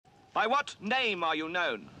By what name are you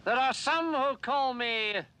known? There are some who call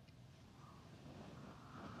me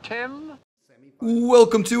Tim.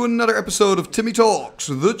 Welcome to another episode of Timmy Talks,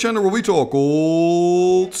 the channel where we talk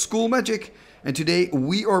old school magic. And today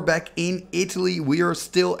we are back in Italy. We are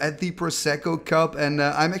still at the Prosecco Cup, and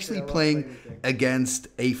I'm actually playing against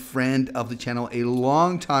a friend of the channel, a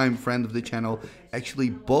longtime friend of the channel. Actually,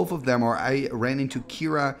 both of them are. I ran into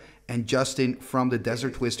Kira and Justin from the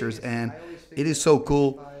Desert Twisters, and it is so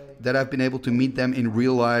cool that I've been able to meet them in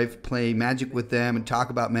real life, play Magic with them, and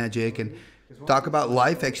talk about Magic, and talk about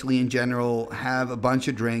life actually in general, have a bunch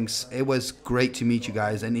of drinks. It was great to meet you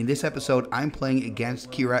guys. And in this episode, I'm playing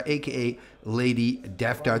against Kira, aka Lady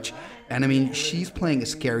Deathtouch. And I mean, she's playing a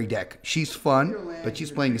scary deck. She's fun, but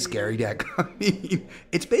she's playing a scary deck. I mean,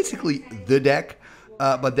 it's basically the deck,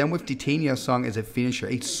 but then with Titania Song as a finisher,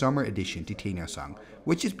 a summer edition Titania Song,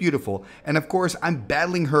 which is beautiful. And of course, I'm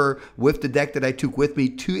battling her with the deck that I took with me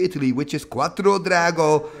to Italy, which is Quattro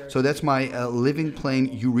Drago. So that's my living plain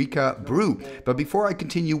Eureka brew. But before I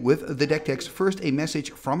continue with the deck text, first a message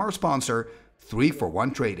from our sponsor,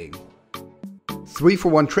 3-for-1 Trading.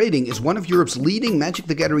 3-for-1 Trading is one of Europe's leading Magic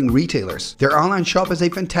the Gathering retailers. Their online shop has a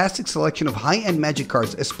fantastic selection of high-end Magic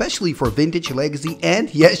cards, especially for vintage, legacy,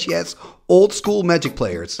 and yes, old school Magic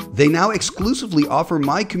players. They now exclusively offer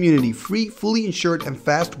my community free, fully insured and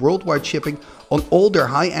fast worldwide shipping on all their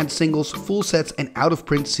high-end singles, full sets, and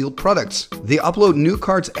out-of-print sealed products. They upload new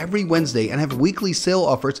cards every Wednesday and have weekly sale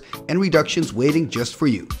offers and reductions waiting just for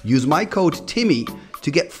you. Use my code TIMMY to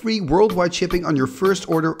get free worldwide shipping on your first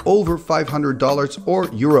order over $500 or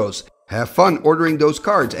euros. Have fun ordering those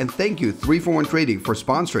cards, and thank you 3-for-1 Trading for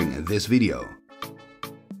sponsoring this video.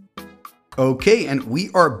 Okay, and we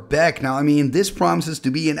are back now. I mean, this promises to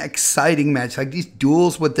be an exciting match. Like these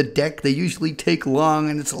duels with the deck, they usually take long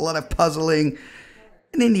and it's a lot of puzzling.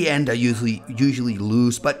 And in the end, I usually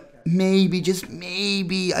lose, but maybe, just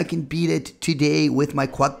maybe, I can beat it today with my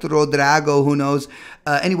Quattro Drago, who knows.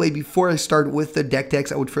 Anyway, before I start with the deck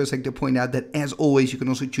text, I would first like to point out that, as always, you can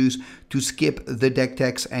also choose to skip the deck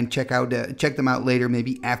text and check them out later,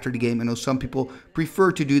 maybe after the game. I know some people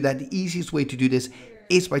prefer to do that. The easiest way to do this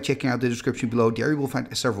is by checking out the description below. There you will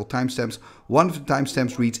find several timestamps. One of the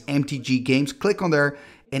timestamps reads MTG Games. Click on there,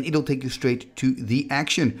 and it'll take you straight to the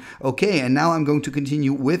action. Okay, and now I'm going to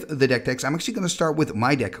continue with the deck text. I'm actually going to start with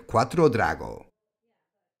my deck, Quattro Drago.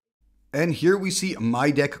 And here we see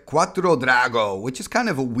my deck, Quattro Drago, which is kind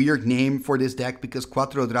of a weird name for this deck because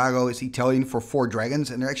Quattro Drago is Italian for 4 dragons,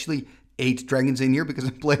 and there are actually 8 dragons in here because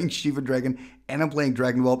I'm playing Shiva Dragon and I'm playing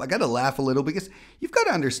Dragon Whelp. I gotta laugh a little because you've got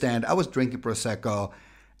to understand, I was drinking Prosecco.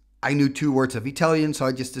 I knew 2 words of Italian, so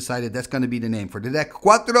I just decided that's going to be the name for the deck,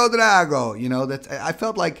 Quattro Drago. You know, I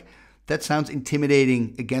felt like that sounds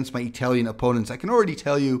intimidating against my Italian opponents. I can already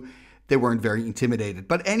tell you they weren't very intimidated.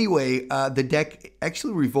 But anyway, the deck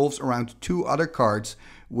actually revolves around 2 other cards,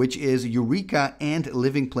 which is Eureka and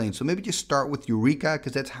Living Plane. So maybe just start with Eureka,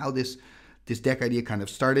 because that's how this deck idea kind of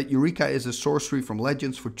started. Eureka is a sorcery from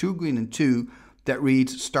Legends for 2 green and 2 that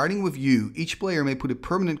reads, starting with you, each player may put a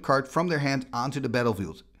permanent card from their hand onto the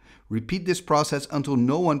battlefield. Repeat this process until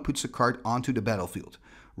no one puts a card onto the battlefield,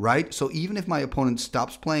 right? So even if my opponent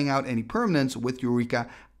stops playing out any permanents with Eureka,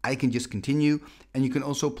 I can just continue, and you can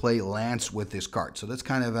also play lands with this card. So that's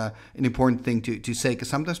kind of an important thing to say, because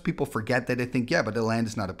sometimes people forget that. They think, yeah, but the land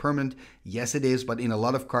is not a permanent. Yes, it is, but in a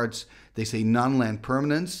lot of cards, they say non-land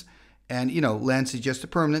permanents. And, you know, lands is just a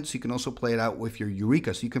permanent, so you can also play it out with your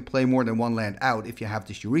Eureka. So you can play more than 1 land out if you have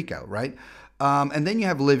this Eureka, right? And then you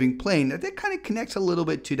have Living Plane. That kind of connects a little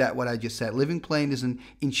bit to what I just said. Living Plane is an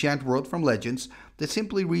enchant world from Legends that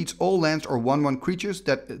simply reads all lands or 1/1 creatures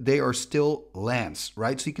that they are still lands,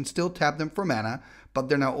 right? So you can still tap them for mana, but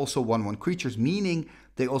they're now also 1/1 creatures, meaning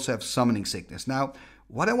they also have summoning sickness. Now,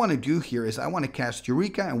 what I want to do here is I want to cast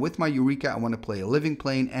Eureka, and with my Eureka, I want to play a Living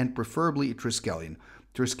Plane and preferably a Triskelion.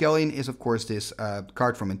 Triskelion is, of course, this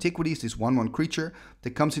card from Antiquities, this 1/1 creature that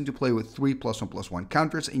comes into play with 3 +1/+1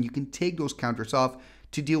 counters, and you can take those counters off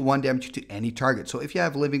to deal 1 damage to any target. So if you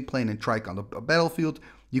have Living Plane and Trike on the battlefield,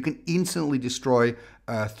 you can instantly destroy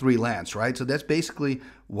 3 lands, right? So that's basically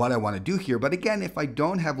what I want to do here. But again, if I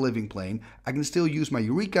don't have Living Plane, I can still use my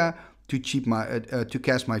Eureka to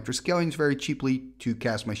cast my Triskelions very cheaply, to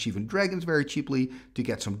cast my Shivan Dragons very cheaply, to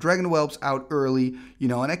get some Dragon Whelps out early, you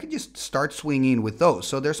know, and I can just start swinging with those.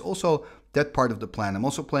 So there's also that part of the plan. I'm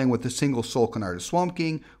also playing with the single Soul Canard Swamp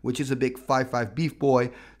King, which is a big 5/5 beef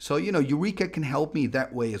boy. So, you know, Eureka can help me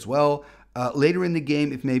that way as well. Later in the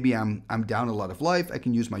game, if maybe I'm down a lot of life, I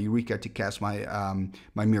can use my Eureka to cast my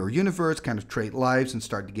my Mirror Universe, kind of trade lives and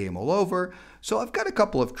start the game all over. So I've got a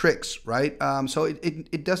couple of tricks, right? So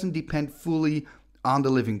it doesn't depend fully on the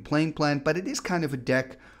Living Plane plan, but it is kind of a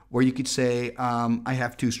deck where you could say I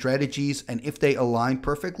have two strategies, and if they align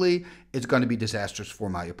perfectly, it's going to be disastrous for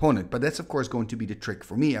my opponent. But that's, of course, going to be the trick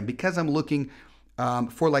for me. And because I'm looking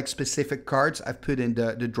for like specific cards, I've put in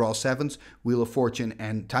the Draw 7s, Wheel of Fortune,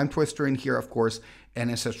 and Time Twister in here, of course, and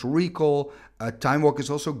Ancestral Recall. Time Walk is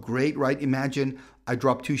also great, right? Imagine I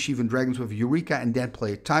drop 2 Shivan Dragons with Eureka and then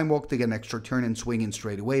play a Time Walk to get an extra turn and swing in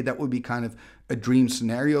straight away. That would be kind of a dream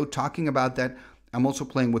scenario. Talking about that, I'm also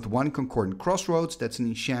playing with 1 Concordant Crossroads. That's an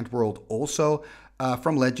enchant world also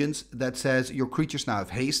from Legends that says your creatures now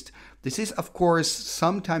have haste. This is, of course,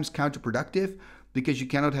 sometimes counterproductive because you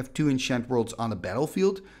cannot have 2 enchant worlds on a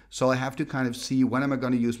battlefield. So I have to kind of see when am I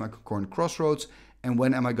going to use my Concordant Crossroads and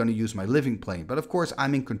when am I going to use my Living Plane. But of course,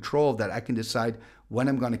 I'm in control of that. I can decide when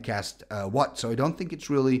I'm going to cast what. So I don't think it's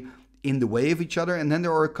really in the way of each other. And then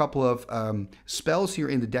there are a couple of spells here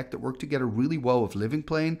in the deck that work together really well with Living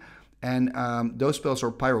Plane. And those spells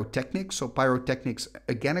are Pyrotechnics. So Pyrotechnics,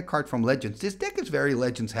 again, a card from Legends. This deck is very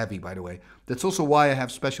Legends heavy, by the way. That's also why I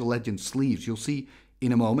have special Legends sleeves. You'll see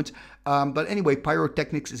in a moment. But anyway,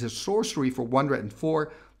 Pyrotechnics is a sorcery for 1 red and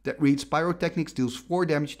 4 that reads, Pyrotechnics deals 4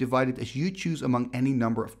 damage divided as you choose among any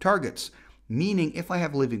number of targets. Meaning, if I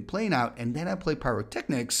have Living Plane out and then I play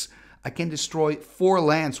Pyrotechnics, I can destroy 4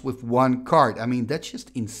 lands with 1 card. I mean, that's just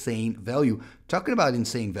insane value. Talking about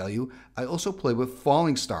insane value, I also play with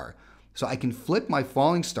Falling Star. So I can flip my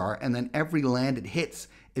Falling Star, and then every land it hits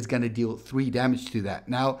is going to deal 3 damage to that.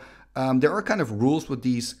 Now, there are kind of rules with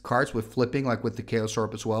these cards with flipping, like with the Chaos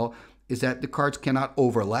Orb as well, is that the cards cannot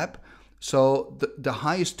overlap. So the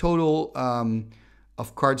highest total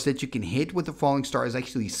of cards that you can hit with the Falling Star is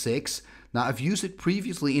actually 6. Now, I've used it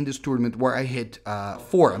previously in this tournament where I hit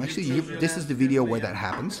 4. I'm actually, this is the video where that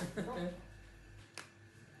happens.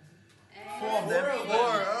 4 of them. 4.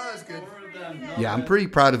 Oh, that's good. Yeah, I'm pretty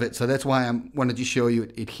proud of it, so that's why I wanted to show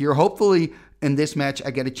you it here. Hopefully, in this match,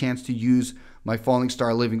 I get a chance to use my Falling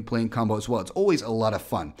Star Living Plane combo as well. It's always a lot of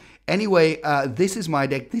fun. Anyway, this is my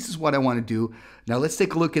deck. This is what I want to do. Now, let's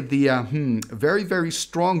take a look at the very, very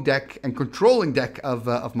strong deck and controlling deck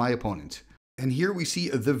of my opponent. And here we see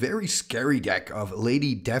the very scary deck of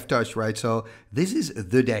Lady Deathtouch, right? So this is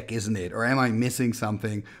the deck, isn't it? Or am I missing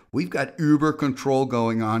something? We've got uber control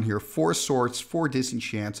going on here. 4 swords, 4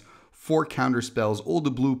 disenchants, 4 counter spells, all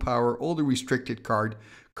the blue power, all the restricted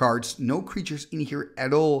cards. No creatures in here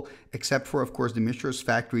at all, except for, of course, the Mishra's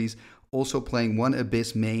Factories. Also playing 1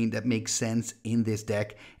 Abyss main that makes sense in this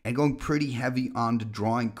deck, and going pretty heavy on the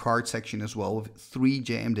drawing card section as well with 3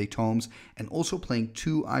 JMD Tomes, and also playing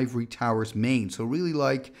 2 Ivory Towers main. So really,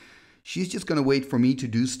 like, she's just going to wait for me to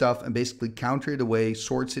do stuff and basically counter it away,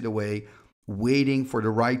 sorts it away, waiting for the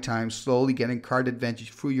right time, slowly getting card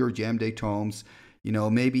advantage through your JMD Tomes. You know,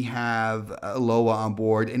 maybe have a Loa on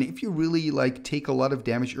board, and if you really like take a lot of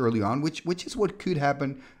damage early on, which is what could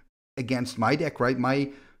happen against my deck, right?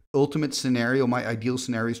 My ultimate scenario, my ideal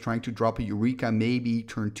scenario is trying to drop a Eureka, maybe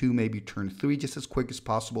turn 2, maybe turn 3, just as quick as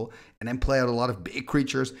possible, and then play out a lot of big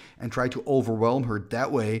creatures and try to overwhelm her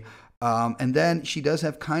that way. And then she does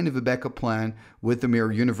have kind of a backup plan with the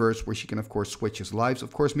Mirror Universe, where she can, of course, switch his lives.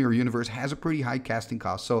 Of course, Mirror Universe has a pretty high casting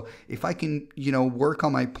cost, so if I can, you know, work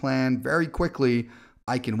on my plan very quickly,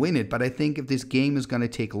 I can win it. But I think if this game is going to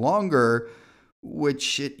take longer,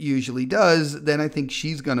 which it usually does, then I think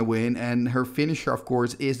she's going to win. And her finisher, of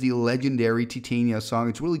course, is the legendary Titania song.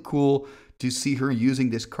 It's really cool to see her using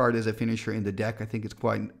this card as a finisher in the deck. I think it's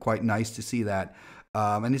quite nice to see that.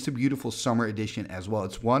 And it's a beautiful summer edition as well.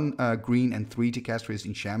 It's 1 green and 3 to cast Raised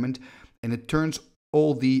Enchantment. And it turns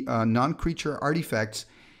all the non-creature artifacts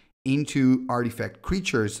into artifact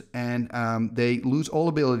creatures, and they lose all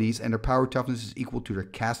abilities, and their power toughness is equal to their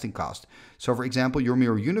casting cost. So for example, your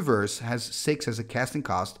Mirror Universe has 6 as a casting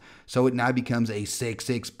cost, so it now becomes a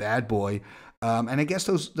 6/6 bad boy. And I guess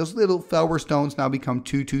those little Flower Stones now become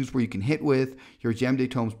 2/2s where you can hit with. Your JMD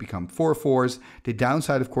Tomes become 4/4s. The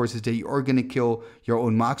downside, of course, is that you are going to kill your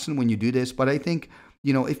own Moxen when you do this, but I think,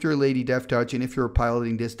 you know, if you're Lady Deathtouch and if you're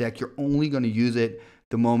piloting this deck, you're only going to use it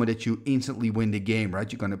the moment that you instantly win the game,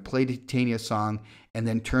 right? You're going to play the Titania song and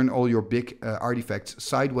then turn all your big artifacts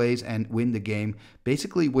sideways and win the game,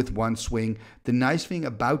 basically with 1 swing. The nice thing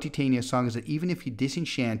about Titania song is that even if you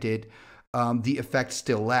disenchant it, the effect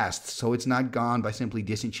still lasts, so it's not gone by simply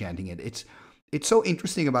disenchanting it. It's so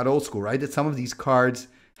interesting about old school, right? That some of these cards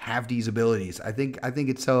have these abilities. I think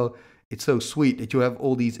it's so sweet that you have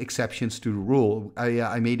all these exceptions to the rule.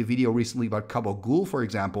 I made a video recently about Gabagool, for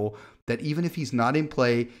example, that even if he's not in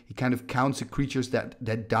play, he kind of counts the creatures that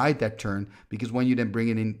died that turn, because when you then bring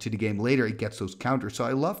it into the game later, it gets those counters. So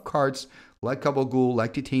I love cards like Gabagool,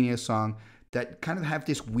 like Titania's Song, that kind of have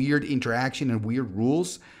this weird interaction and weird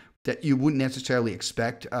rules that you wouldn't necessarily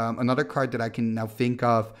expect. Another card that I can now think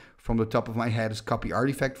of from the top of my head is Copy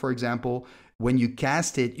Artifact, for example. When you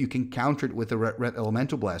cast it, you can counter it with a red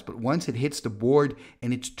Elemental Blast. But once it hits the board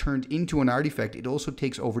and it's turned into an artifact, it also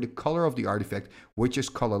takes over the color of the artifact, which is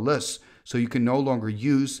colorless. So you can no longer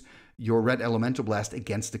use your red Elemental Blast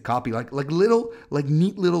against the copy. Like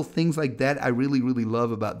neat little things like that I really, really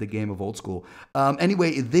love about the game of Old School.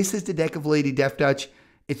 Anyway, this is the deck of Lady Deathtouch.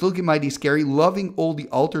 It's looking mighty scary. Loving all the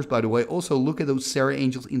altars, by the way. Also, look at those Sarah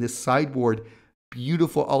Angels in the sideboard.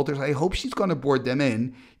 Beautiful altars. I hope she's going to board them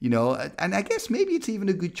in, you know, and I guess maybe it's even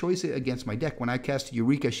a good choice against my deck. When I cast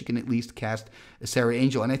Eureka, she can at least cast a Sarah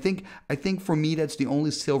Angel. And I think for me, that's the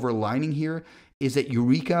only silver lining here, is that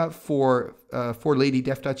Eureka for Lady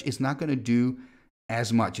Deathtouch is not going to do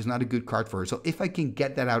as much. It's not a good card for her. So if I can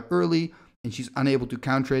get that out early and she's unable to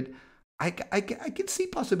counter it, I can see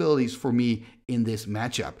possibilities for me in this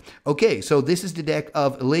matchup. Okay, so this is the deck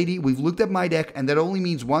of Lady. We've looked at my deck, and that only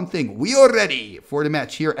means one thing. We are ready for the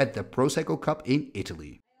match here at the Prosecco Cup in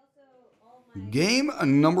Italy. Game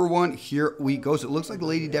number 1, here we go. So it looks like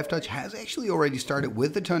Lady Deathtouch has actually already started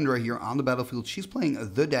with the Tundra here on the battlefield. She's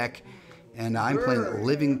playing the deck, and I'm playing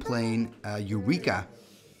Living Plane Eureka.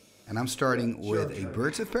 And I'm starting with a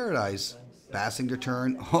Birds of Paradise, passing the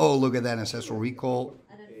turn. Oh, look at that Ancestral Recall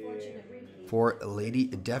for Lady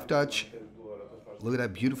Deathtouch. Look at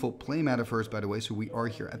that beautiful playmat of hers, by the way. So we are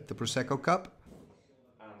here at the Prosecco Cup.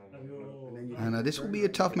 And this will be a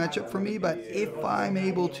tough matchup for me, but if I'm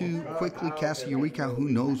able to quickly cast Eureka, who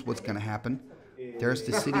knows what's going to happen. There's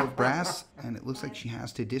the City of Brass, and it looks like she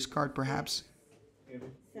has to discard, perhaps.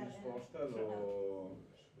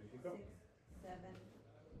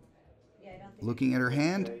 Looking at her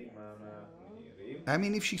hand. I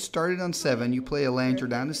mean, if she started on 7, you play a land, you're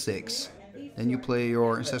down to 6. Then you play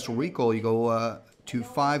your Ancestral Recall, you go to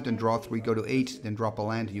 5, then draw 3, go to 8, then drop a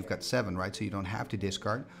land, and you've got 7, right? So you don't have to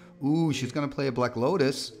discard. Ooh, she's going to play a Black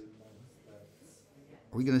Lotus.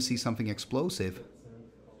 Are we going to see something explosive?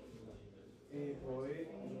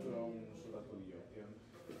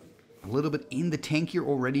 A little bit in the tank here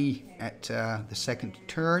already at the second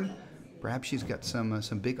turn. Perhaps she's got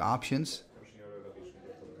some big options.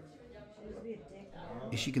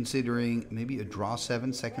 Is she considering maybe a draw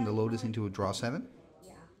 7, second the Lotus into a draw 7?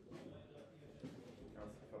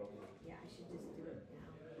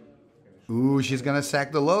 Ooh, she's going to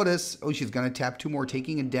sack the Lotus. Oh, she's going to tap 2 more,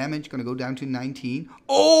 taking a damage. Going to go down to 19.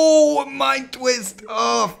 Oh, Mind Twist.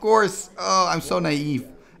 Oh, of course. Oh, I'm so naive.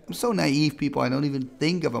 I'm so naive, people. I don't even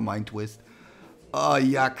think of a Mind Twist. Oh,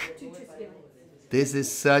 yuck. This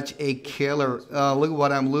is such a killer. Look at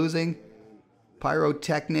what I'm losing.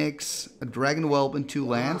 Pyrotechnics, a Dragon Whelp, and 2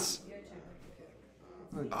 lands.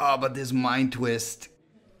 Oh, but this Mind Twist.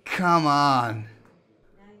 Come on.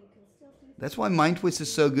 That's why Mind Twist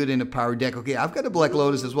is so good in a power deck. Okay, I've got a Black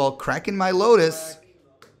Lotus as well. Cracking my Lotus.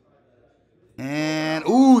 And,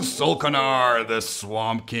 ooh, Solkanar, the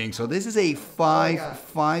Swamp King. So this is a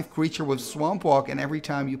 5/5 creature with Swamp Walk, and every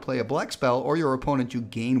time you play a black spell or your opponent, you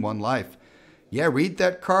gain 1 life. Yeah, read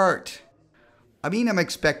that card. I mean, I'm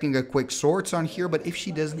expecting a quick Swords on here, but if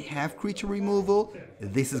she doesn't have creature removal,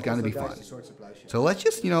 this is going to be fun. So let's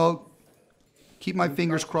just, you know, keep my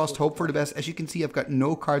fingers crossed, hope for the best. As you can see, I've got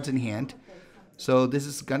no cards in hand. So this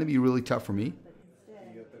is going to be really tough for me.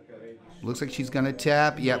 Looks like she's going to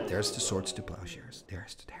tap. Yep, there's the Swords to Plowshares.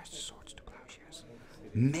 There's the Swords to Plowshares.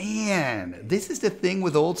 Man, this is the thing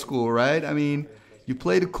with Old School, right? I mean, you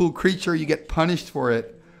play the cool creature, you get punished for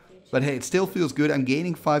it. But hey, it still feels good. I'm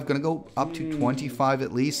gaining 5, going to go up to 25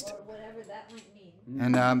 at least.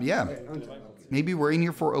 And yeah, maybe we're in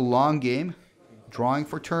here for a long game. Drawing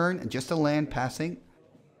for turn and just a land passing.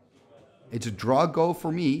 It's a draw go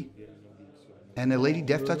for me. And the Lady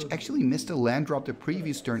Deathtouch actually missed a land drop the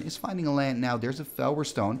previous turn. Is finding a land now. There's a Felwar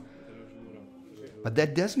Stone. But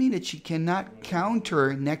that does mean that she cannot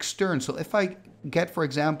counter next turn. So if I get, for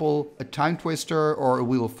example, a Time Twister or a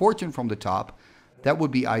Wheel of Fortune from the top, that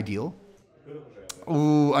would be ideal.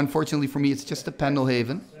 Ooh, unfortunately for me, it's just a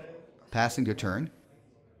Pendelhaven. Passing the turn.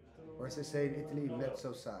 Or as they say in Italy,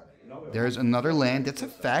 mezzo sale. There's another land. That's a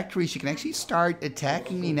factory. She can actually start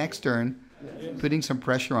attacking me next turn, putting some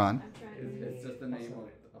pressure on. It's just the name of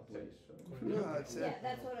a place. No, it's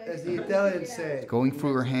as the Italians say. Going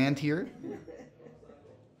through her hand here.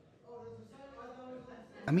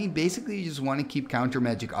 I mean, basically, you just want to keep counter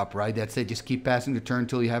magic up, right? That's it. Just keep passing the turn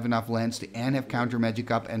until you have enough lands to and have counter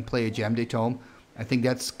magic up and play a Gem de Tome. I think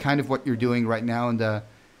that's kind of what you're doing right now in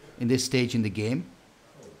this stage in the game.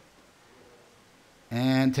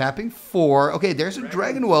 And tapping 4. Okay, there's a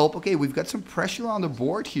Dragon Whelp. Okay, we've got some pressure on the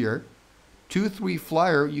board here. 2/3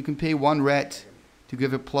 flyer. You can pay 1 red to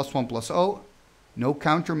give it +1/+0. No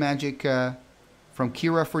counter magic from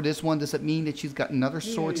Kira for this one. Does that mean that she's got another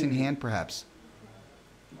swords in hand, perhaps?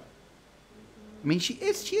 I mean, she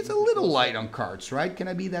is a little light on cards, right? Can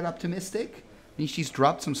I be that optimistic? I mean, she's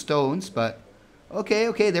dropped some stones, but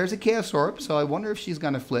okay, there's a Chaos Orb, so I wonder if she's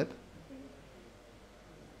gonna flip.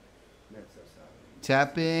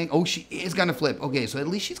 Tapping. Oh, she is gonna flip. Okay, so at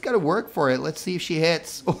least she's got to work for it. Let's see if she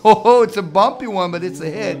hits. Oh, it's a bumpy one, but it's a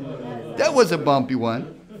hit. That was a bumpy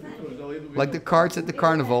one, like the cards at the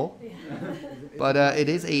carnival. But it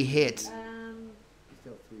is a hit.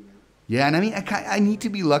 Yeah, and I mean, I need to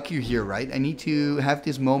be luckier here, right? I need to have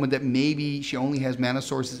this moment that maybe she only has mana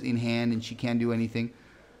sources in hand and she can't do anything.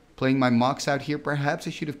 Playing my Mox out here. Perhaps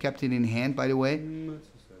I should have kept it in hand, by the way.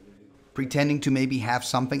 Pretending to maybe have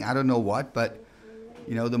something. I don't know what, but,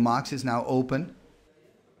 you know, the Mox is now open.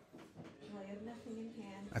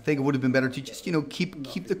 I think it would have been better to just, you know,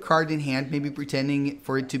 keep the card in hand. Maybe pretending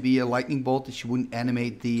for it to be a lightning bolt that she wouldn't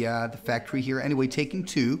animate the factory here. Anyway, taking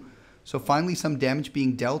 2. So finally some damage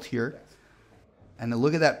being dealt here. And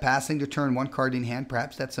look at that, passing the turn, 1 card in hand.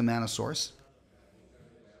 Perhaps that's a mana source.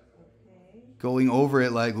 Going over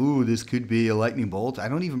it like, ooh, this could be a lightning bolt. I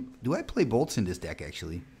don't even... Do I play bolts in this deck,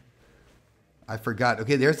 actually? I forgot.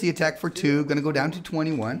 Okay, there's the attack for 2. Going to go down to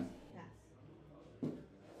 21.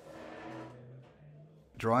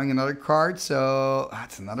 Drawing another card. So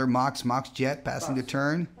that's another Mox Jet passing the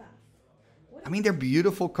turn. I mean, they're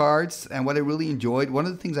beautiful cards. And what I really enjoyed, one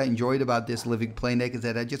of the things I enjoyed about this Living Play deck is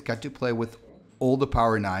that I just got to play with all the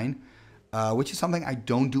power 9. Which is something I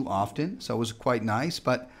don't do often. So it was quite nice.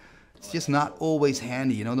 But it's just not always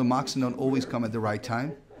handy. You know, the Moxen don't always come at the right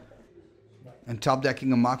time. And top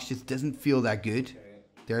decking a Mox just doesn't feel that good.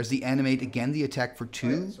 There's the animate again, the attack for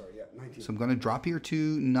 2. So I'm going to drop here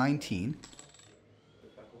to 19.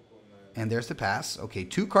 And there's the pass. Okay,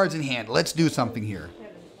 2 cards in hand. Let's do something here.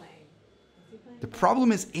 The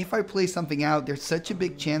problem is if I play something out, there's such a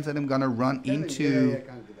big chance that I'm going to run into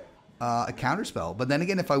a counterspell. But then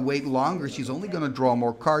again, if I wait longer, she's only going to draw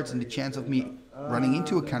more cards, and the chance of me running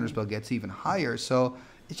into a counterspell gets even higher. So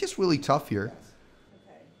it's just really tough here.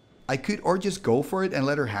 I could or just go for it and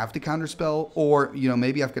let her have the counterspell, or, you know,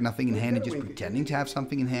 maybe I've got nothing in hand and just pretending to have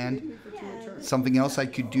something in hand. Something else I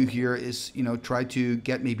could do here is, you know, try to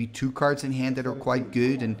get maybe 2 cards in hand that are quite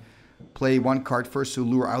good and play 1 card first to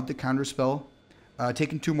lure out the counterspell.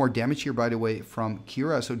 Taking 2 more damage here, by the way, from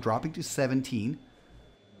Kira, so dropping to 17.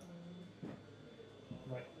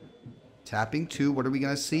 Tapping 2, what are we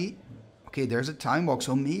going to see? Okay, there's a Time Walk,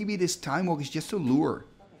 so maybe this Time Walk is just a lure.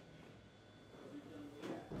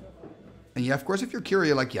 And yeah, of course, if you're Kira,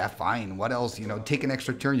 you're like, yeah, fine, what else? You know, take an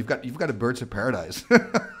extra turn. You've got a Birds of Paradise.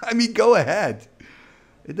 I mean, go ahead.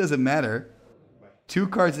 It doesn't matter. 2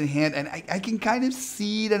 cards in hand, and I can kind of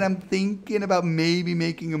see that I'm thinking about maybe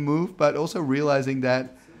making a move, but also realizing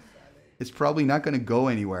that it's probably not going to go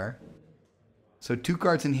anywhere. So 2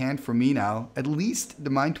 cards in hand for me now. At least the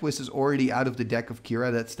Mind Twist is already out of the deck of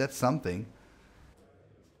Kira. That's something.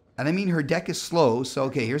 And I mean, her deck is slow, so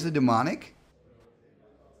okay, here's the Demonic.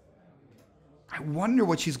 I wonder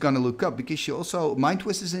what she's going to look up, because she also... Mind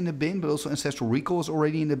Twist is in the bin, but also Ancestral Recall is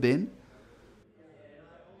already in the bin.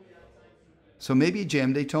 So maybe a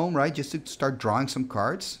Gem Day Tome, right? Just to start drawing some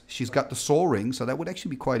cards. She's got the Soul Ring, so that would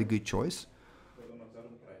actually be quite a good choice.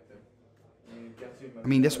 I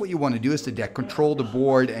mean, that's what you want to do as the deck. Control the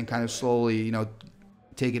board and kind of slowly, you know,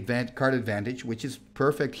 take card advantage, which is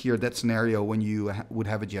perfect here, that scenario, when you would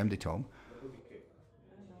have a Gem Day Tome.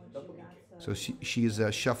 So she is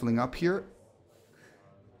shuffling up here.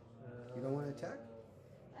 You don't want to attack?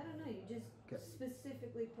 I don't know, you just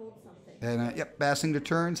specifically pulled something. And, yep, passing the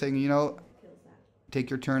turn, saying, you know, take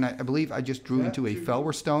your turn. I believe I just drew into a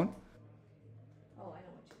Felwar Stone. Oh, I know what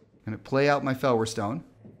you did. I'm going to play out my Felwar Stone.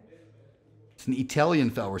 It's an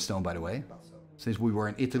Italian Felwar Stone, by the way, since we were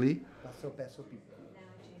in Italy.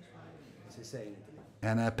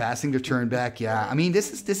 And passing the turn back, yeah. I mean,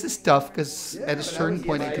 this is tough, because at a certain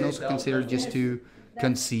point I can also consider just to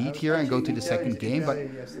concede here and go to the second game, but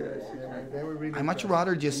I much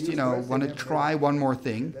rather just, you know, want to try one more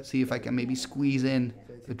thing, see if I can maybe squeeze in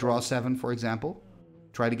a draw 7, for example,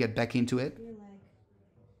 try to get back into it.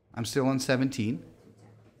 I'm still on 17,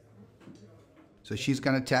 so she's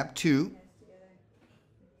gonna tap 2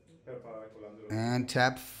 and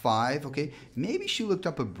tap 5. Okay, maybe she looked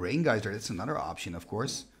up a Brain Geyser. That's another option, of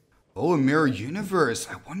course. Oh, a Mirror Universe.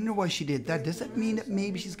 I wonder why she did that. Does that mean that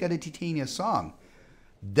maybe she's got a Titania Song?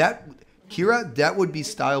 That, Kira, that would be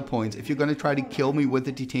style points. If you're going to try to kill me with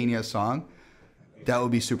the Titania Song, that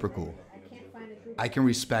would be super cool. I can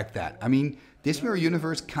respect that. I mean, this Mirror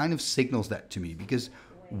Universe kind of signals that to me, because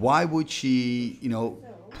why would she, you know,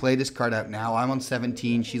 play this card out now? I'm on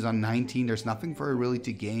 17, she's on 19. There's nothing for her really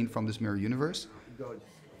to gain from this Mirror Universe.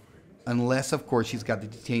 Unless, of course, she's got the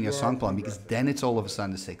Titania Songplan, because then it's all of a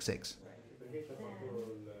sudden a 6/6.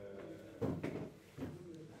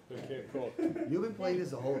 You've been playing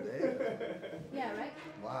this the whole day. Yeah, right?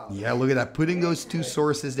 Wow. Yeah, look at that. Putting those two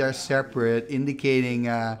sources there separate, indicating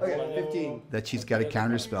Okay, 15. that she's got a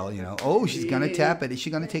counterspell, you know. Oh, she's going to tap it. Is she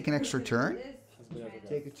going to take an extra turn?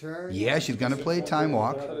 Take a turn. Yeah, she's going to play a Time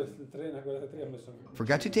Walk.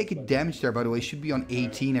 Forgot to take a damage there, by the way. Should be on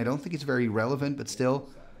 18. I don't think it's very relevant, but still.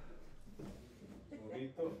 I'll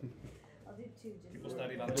do 2 just.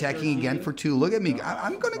 Attacking again for 2. Look at me.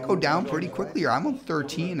 I'm going to go down pretty quickly here. I'm on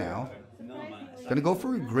 13 now. Going to go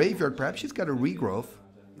for a graveyard. Perhaps she's got a regrowth.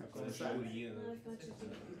 Or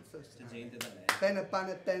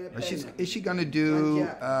is she going to do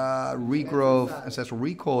regrowth, ancestral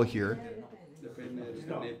recall here?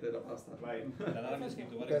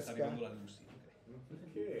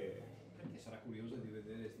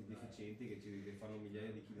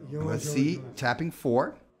 Let's see. Tapping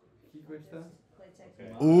 4.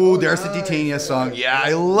 Ooh, there's the Titania song. Yeah,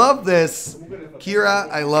 I love this. Kira,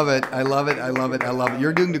 I love it. I love it. I love it. I love it.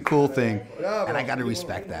 You're doing the cool thing. And I got to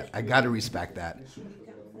respect that. I got to respect that.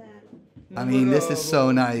 I mean, this is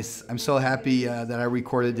so nice. I'm so happy that I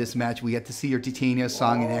recorded this match. We get to see your Titania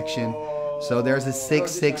song in action. So there's a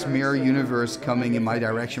 6/6 Mirror Universe coming in my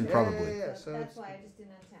direction, probably. Yeah, so That's why I just did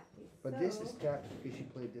not tap these. but this is tapped because she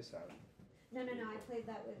played this out. No, I played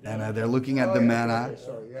that with. And they're looking at the mana.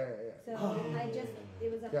 Sorry, yeah. So I just,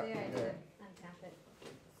 it was up Yeah, there, I yeah. didn't untap it.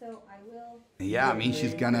 So I will. Yeah, I mean,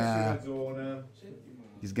 she's gonna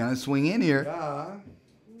swing in here. Yeah.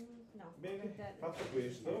 No, put that.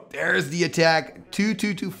 There's the attack.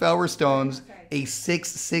 2/2/2 Flower Stones, a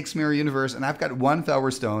 6/6 Mirror Universe, and I've got 1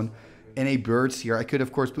 Flower Stone and a birds here. I could,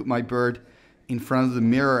 of course, put my bird in front of the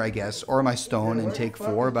mirror, I guess, or my stone and take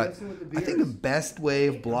 4. But I think the best way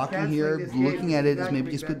of blocking here, looking at it, is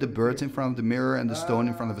maybe just put the birds in front of the mirror and the stone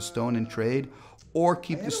in front of a stone and trade. Or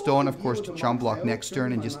keep the stone, of course, to chump block next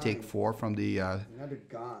turn and just take 4 from the Another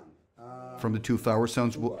gone. 2 Flower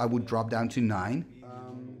Stones. I would drop down to 9.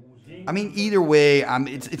 I mean, either way,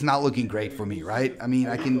 it's not looking great for me, right? I mean,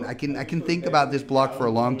 I can think about this block for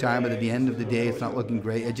a long time, but at the end of the day, it's not looking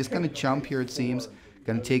great. I'm just gonna chump here, it seems.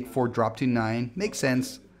 Gonna take 4, drop to 9. Makes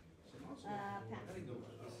sense.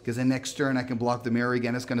 Because then next turn I can block the mirror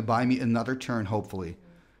again. It's gonna buy me another turn, hopefully.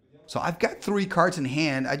 So I've got 3 cards in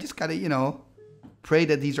hand. I just gotta, you know, pray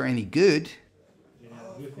that these are any good.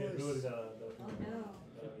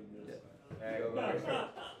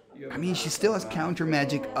 I mean, she still has counter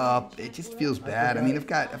magic up. It just feels bad. I mean, I've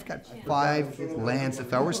got 5 lands. The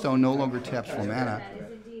Flower Stone no longer taps for mana.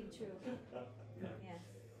 That is indeed true. Yes.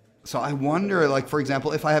 So I wonder, like, for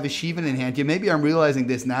example, if I have a Shivan in hand, yeah, maybe I'm realizing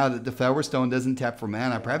this now that the Flower Stone doesn't tap for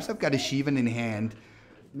mana. Perhaps I've got a Shivan in hand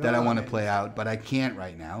that I want to play out, but I can't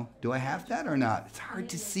right now. Do I have that or not? It's hard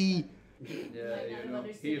to see.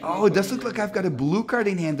 Oh, it does look like I've got a blue card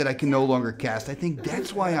in hand that I can no longer cast. I think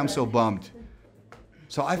that's why I'm so bummed.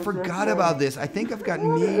 So I forgot about this. I think I've got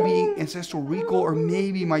maybe Ancestral Recall or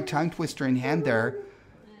maybe my Time Twister in hand there.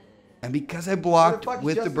 And because I blocked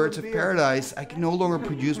with the Birds of Paradise, I can no longer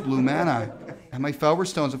produce blue mana. And my Flower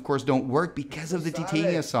Stones, of course, don't work because of the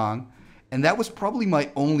Titania song. And that was probably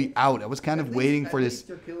my only out. I was kind of waiting for this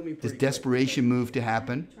desperation move to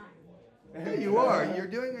happen. Hey, you are. You're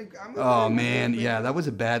doing a... Oh man, yeah, that was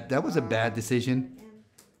a bad decision.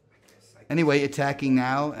 Anyway, attacking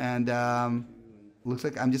now, and looks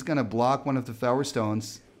like I'm just gonna block one of the Flower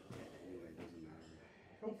Stones.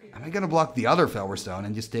 Am I gonna block the other Flower Stone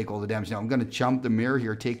and just take all the damage? No, I'm gonna chump the mirror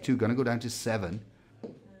here, take 2, gonna go down to 7.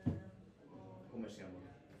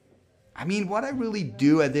 I mean, what I really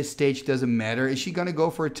do at this stage doesn't matter. Is she gonna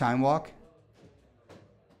go for a Time Walk?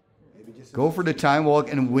 Go for the Time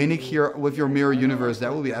Walk and win it here with your Mirror Universe.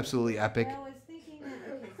 That will be absolutely epic. I was thinking that,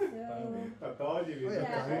 okay,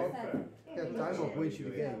 so. Time will win you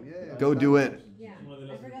the game. Yeah. Go do it. Yeah,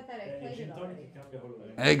 I forgot that I played it already.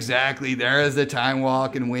 Exactly. There is the Time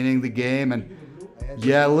Walk and winning the game. And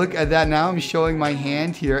yeah, look at that. Now I'm showing my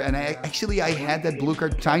hand here. And I had that blue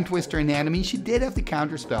card Time Twister in hand. I mean, she did have the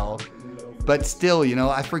counter spell. But still, you know,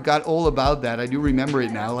 I forgot all about that. I do remember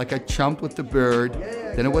it now. Like, I chumped with the bird.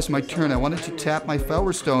 Then it was my turn. I wanted to tap my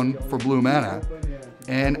Flower Stone for blue mana.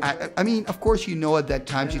 And, I mean, of course, you know at that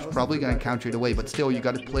time she's probably going to counter it away. But still, you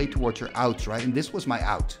got to play towards your outs, right? And this was my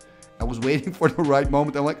out. I was waiting for the right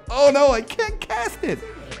moment. I'm like, oh, no, I can't cast it.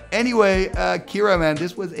 Anyway, Kira, man,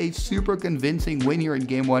 this was a super convincing win here in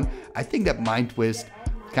Game 1. I think that Mind Twist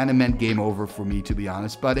kind of meant game over for me, to be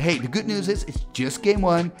honest. But hey, the good news is it's just game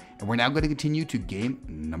 1, and we're now going to continue to game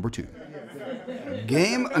number 2.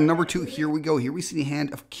 Game number 2, here we go. Here we see the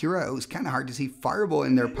hand of Kira. It was kind of hard to see Fireball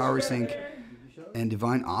in there, Power Sync, and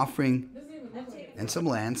Divine Offering, and some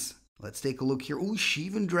lands. Let's take a look here. Oh,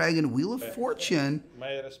 Shivan Dragon, Wheel of Fortune,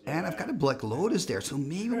 and I've got a Black Lotus there. So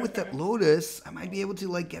maybe with that Lotus, I might be able to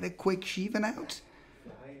like get a quick Shivan out.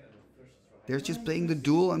 There's just playing the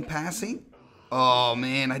duel and passing. Oh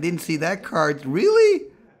man, I didn't see that card. Really?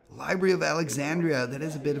 Library of Alexandria, that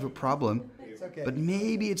is a bit of a problem. But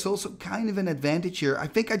maybe it's also kind of an advantage here. I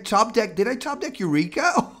think I top deck. Did I top deck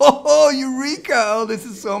Eureka? Oh, Eureka! Oh, this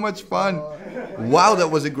is so much fun. Wow, that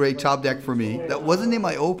was a great top deck for me. That wasn't in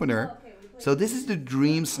my opener. So this is the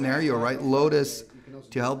dream scenario, right? Lotus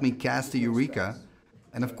to help me cast the Eureka.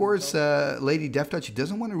 And of course, Lady Deathtouch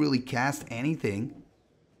doesn't want to really cast anything.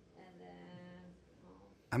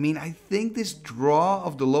 I mean, I think this draw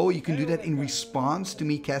of the low, you can do that in response to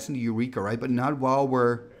me casting the Eureka, right? But not while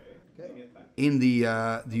we're in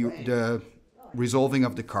the resolving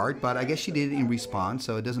of the card. But I guess she did it in response,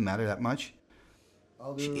 so it doesn't matter that much.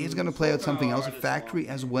 She is going to play out something else, a Factory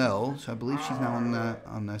as well. So I believe she's now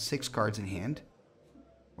on 6 cards in hand.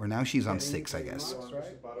 Or now she's on 6, I guess.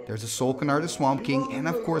 There's a Solkanar, the Swamp King, and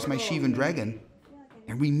of course my Shivan Dragon.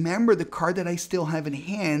 And remember, the card that I still have in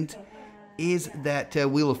hand is that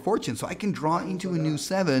Wheel of Fortune. So I can draw into a new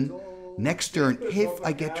 7 next turn if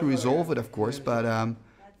I get to resolve it, of course. But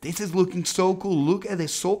this is looking so cool. Look at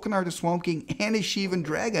this Solkanar, the Swamp King, and a Shivan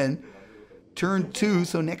Dragon. Turn 2,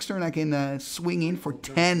 so next turn I can swing in for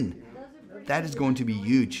 10. That is going to be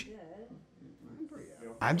huge.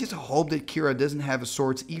 I just hope that Kira doesn't have a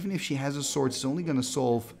Swords. Even if she has a Swords, it's only going to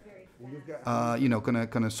solve,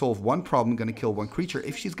 gonna solve one problem, going to kill one creature.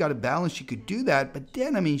 If she's got a balance, she could do that. But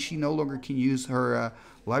then, I mean, she no longer can use her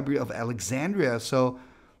Library of Alexandria. So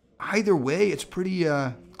either way, it's pretty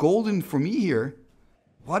golden for me here.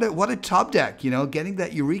 What a top deck, you know, getting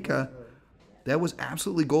that Eureka. That was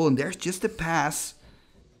absolutely golden. There's just a pass.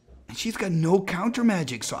 And she's got no counter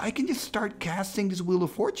magic. So I can just start casting this Wheel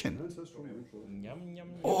of Fortune.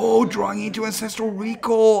 Oh, drawing into Ancestral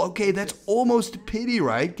Recall. Okay, that's almost a pity,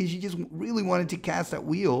 right? Because you just really wanted to cast that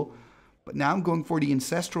wheel. But now I'm going for the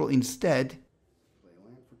Ancestral instead.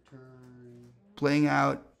 Playing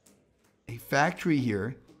out a Factory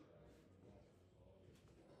here.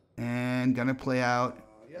 And gonna play out...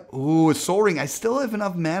 Ooh, a Soul Ring. I still have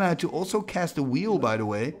enough mana to also cast a wheel, by the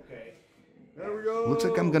way. There we go. Looks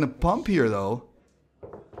like I'm going to pump here, though.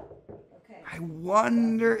 I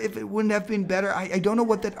wonder if it wouldn't have been better. I don't know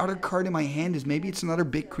what that other card in my hand is. Maybe it's another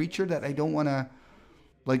big creature that I don't want to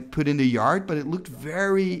like put in the yard. But it looked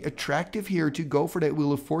very attractive here to go for that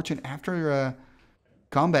Wheel of Fortune after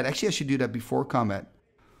combat. Actually, I should do that before combat.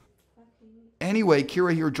 Anyway,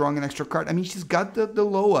 Kira here drawing an extra card. I mean, she's got the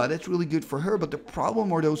Loa. That's really good for her. But the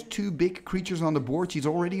problem are those 2 big creatures on the board. She's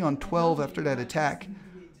already on 12 after that attack.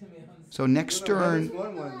 So next turn,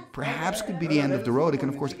 perhaps could be the end of the road. I can,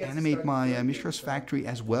 of course, animate my Mishra's Factory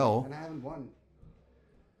as well.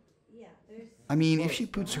 I mean, if she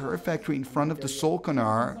puts her Factory in front of the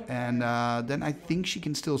Solkanar, and then I think she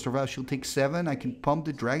can still survive. She'll take 7. I can pump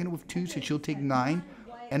the Dragon with 2, so she'll take 9.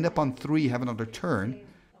 End up on 3, have another turn.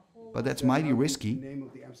 But that's mighty risky.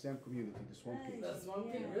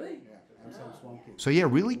 So yeah,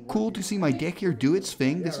 really cool to see my deck here do its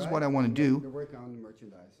thing. This is what I want to do.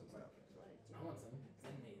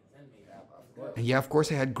 And yeah, of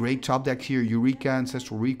course I had great top decks here. Eureka,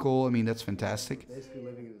 Ancestral Recall. I mean, that's fantastic.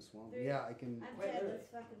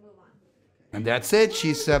 And that's it.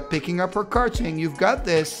 She's picking up her card saying, you've got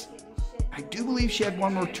this. I do believe she had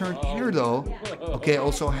one more turn in her, though. Okay,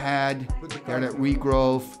 also had there that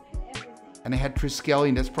Regrowth. And I had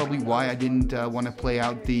Triskelion. That's probably why I didn't want to play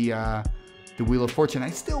out the Wheel of Fortune. I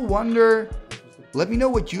still wonder. Let me know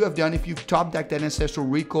what you have done if you've top decked that Ancestral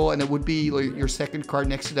Recall, and it would be your second card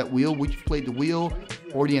next to that wheel. Would you play the wheel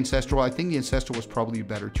or the Ancestral? I think the Ancestral was probably a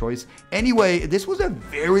better choice. Anyway, this was a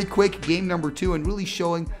very quick game number 2 and really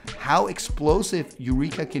showing how explosive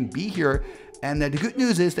Eureka can be here. And the good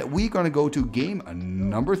news is that we're going to go to game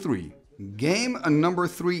number 3. Game number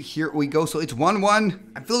 3, here we go. So it's 1-1.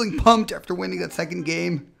 I'm feeling pumped after winning that second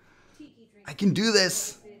game. I can do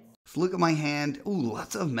this. Let's look at my hand. Ooh,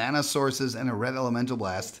 lots of mana sources and a red Elemental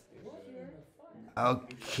Blast.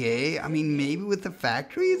 Okay, I mean, maybe with the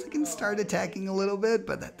Factories I can start attacking a little bit,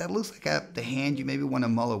 but that looks like the hand you maybe want to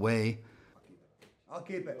mull away. I'll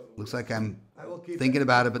keep it. Looks like I'm thinking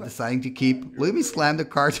about it, but deciding to keep. Let me slam the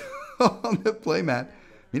card on the playmat.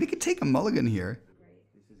 Maybe I could take a mulligan here.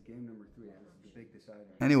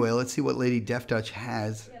 Anyway, let's see what Lady Deathtouch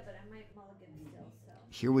has.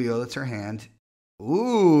 Here we go. That's her hand.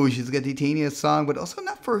 Ooh, she's got Titania's Song, but also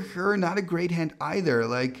not for her, not a great hand either.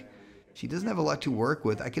 Like, she doesn't have a lot to work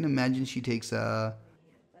with. I can imagine she takes a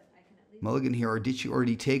mulligan here, or did she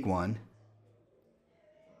already take one?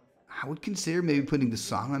 I would consider maybe putting the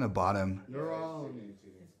Song on the bottom,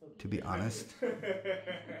 to be honest.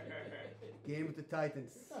 Game with the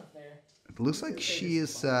Titans. It looks like she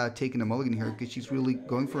is taking a mulligan here because she's really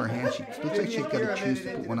going for her hand. She looks like she's got to choose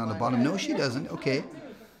to put one on the bottom. No, she doesn't. Okay.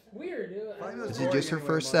 This is just her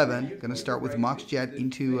first 7. Gonna start with Mox Jet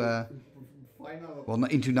into, well,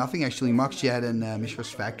 not into nothing actually. Mox Jet and Mishra's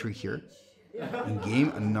Factory here in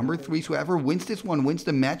game number 3. So whoever wins this one wins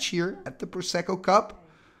the match here at the Prosecco Cup.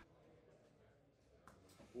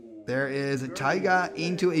 There is a Taiga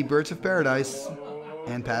into a Birds of Paradise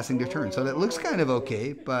and passing the turn. So that looks kind of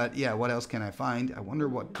okay, but yeah, what else can I find? I wonder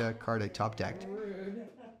what card I top decked.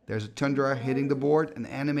 There's a Tundra hitting the board, an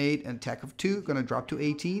Animate, an attack of 2, gonna drop to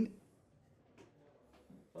 18.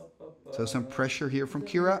 So some pressure here from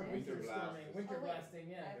Kira,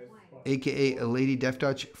 aka a Lady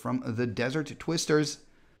Deathtouch from the Desert Twisters.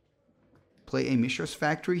 Play a Mishra's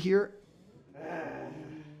Factory here.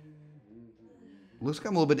 Looks like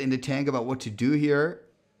I'm a little bit in the tank about what to do here.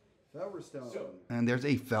 And there's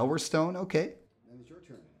a Felwer Stone, okay. Then it's your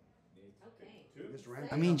turn.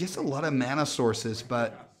 I mean, just a lot of mana sources,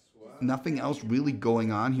 but nothing else really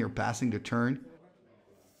going on here, passing the turn.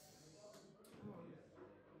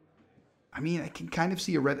 I mean, I can kind of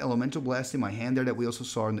see a red Elemental Blast in my hand there that we also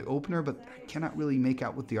saw in the opener, but I cannot really make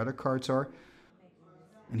out what the other cards are.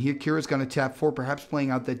 And here Kira's going to tap 4, perhaps playing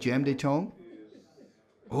out that Jam de Tome.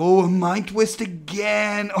 Oh, a Mind Twist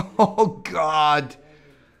again! Oh, God!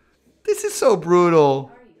 This is so brutal.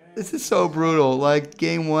 This is so brutal. Like,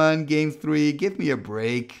 game 1, game 3, give me a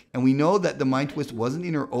break. And we know that the Mind Twist wasn't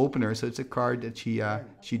in her opener, so it's a card that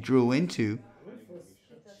she drew into.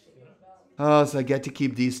 Oh, so I get to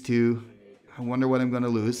keep these 2. I wonder what I'm going to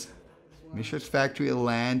lose. Mishra's Factory, a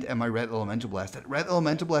land, and my red Elemental Blast. That red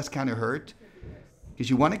Elemental Blast kind of hurt. Because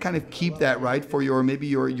you want to kind of keep that, right, for your maybe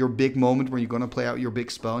your big moment where you're going to play out your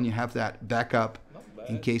big spell and you have that backup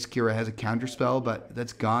in case Kira has a counter spell, but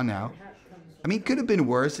that's gone now. I mean, it could have been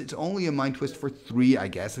worse. It's only a Mind Twist for 3, I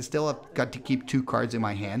guess. I still have got to keep 2 cards in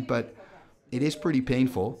my hand, but it is pretty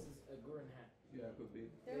painful.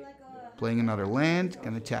 Playing another land.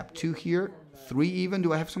 Going to tap 2 here. 3 even.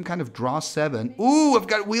 Do I have some kind of draw 7? Ooh, I've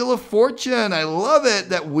got Wheel of Fortune. I love it.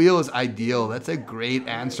 That wheel is ideal. That's a great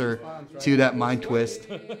answer to that Mind Twist.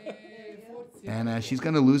 And she's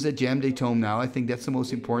going to lose that Jam de Tome now. I think that's the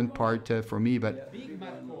most important part for me. But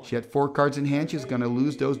she had 4 cards in hand. She's going to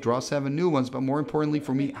lose those, draw 7 new ones. But more importantly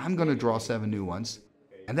for me, I'm going to draw 7 new ones.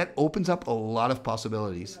 And that opens up a lot of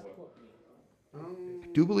possibilities.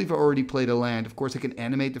 I do believe I already played a land. Of course, I can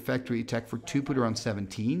animate the Factory attack for 2, put her on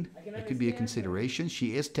 17. That could be a consideration.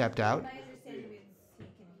 She is tapped out.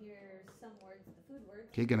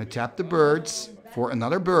 Okay, going to tap the birds for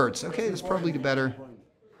another birds. Okay, that's probably the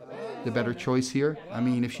better choice here. I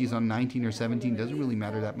mean, if she's on 19 or 17, doesn't really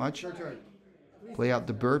matter that much. Play out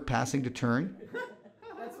the bird, passing the turn.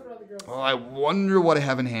 Oh, I wonder what I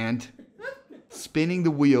have in hand. Spinning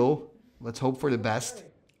the wheel. Let's hope for the best.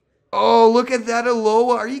 Oh, look at that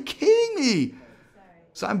Aloha. Are you kidding me?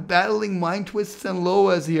 So I'm battling Mind Twists and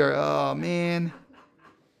Loas here. Oh, man.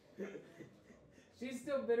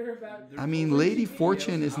 I mean, Lady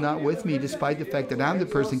Fortune is not with me despite the fact that I'm the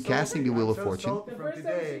person casting the Wheel of Fortune.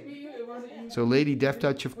 So Lady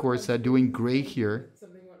Deathtouch, of course, doing great here.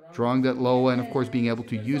 Drawing that Loa and, of course, being able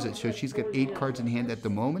to use it. So she's got 8 cards in hand at the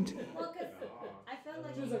moment.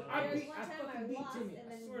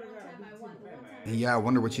 And yeah, I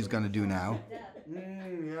wonder what she's going to do now.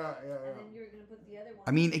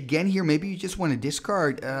 I mean, again here, maybe you just want to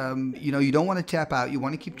discard. You know, you don't want to tap out. You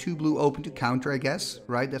want to keep 2 blue open to counter, I guess.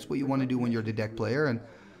 Right? That's what you want to do when you're the deck player. And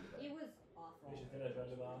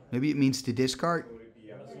maybe it means to discard.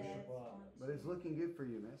 But it's looking good for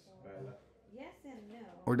you, miss. Yes and no.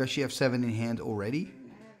 Or does she have 7 in hand already?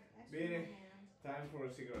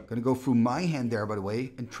 Going to go through my hand there, by the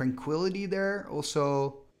way. And Tranquility there.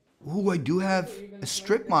 Also, ooh, I do have a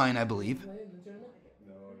Strip Mine, I believe.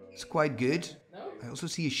 It's quite good. I also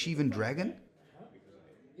see a Shivan Dragon.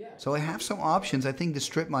 So I have some options. I think the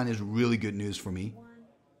Strip Mine is really good news for me.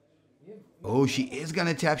 Oh, she is going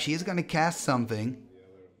to tap. She is going to cast something.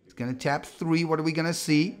 It's going to tap 3. What are we going to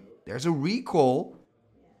see? There's a Recall.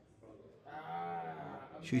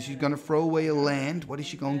 She's going to throw away a land. What is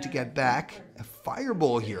she going to get back? A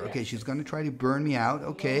Fireball here. Okay, she's going to try to burn me out.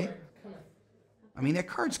 Okay. I mean, that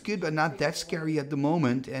card's good, but not that scary at the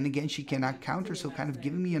moment. And again, she cannot counter, so kind of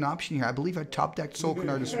giving me an option here. I believe I top decked Soul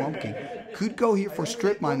Canard the Swamp King. Could go here for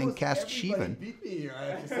Strip Mine and cast Shivan.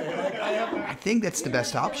 I think that's the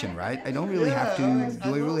best option, right? I don't really have to...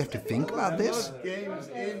 Do I really have to think about this?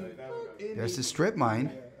 There's the Strip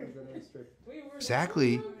Mine.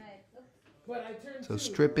 Exactly. So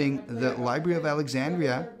stripping the Library of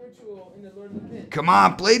Alexandria. Come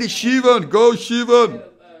on, play the Shivan. Go, Shivan.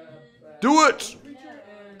 Do it.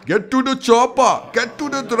 Get to the chopper. Get to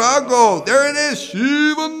the Drago. There it is.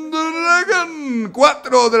 Shivan the Dragon.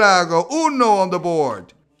 Quattro Drago. Uno on the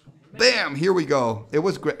board. Bam. Here we go. It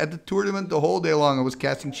was great. At the tournament, the whole day long, I was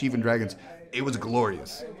casting Shivan Dragons. It was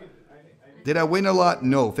glorious. Did I win a lot?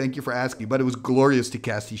 No. Thank you for asking. But it was glorious to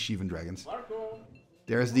cast these Shivan Dragons.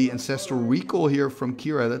 There's the Ancestral Recall here from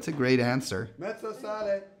Kira. That's a great answer.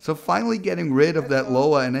 So finally getting rid of that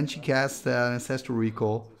Loa, and then she casts an Ancestral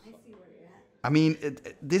Recall. I mean,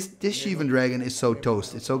 this Shivan Dragon is so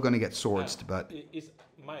toast. It's so going to get swords, but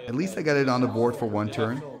at least I got it on the board for one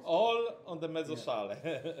turn. All on the mezzo sale.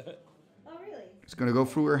 Oh, really? It's going to go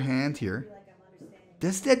through her hand here.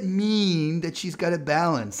 Does that mean that she's got a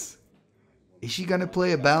balance? Is she going to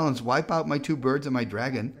play a balance? Wipe out my 2 birds and my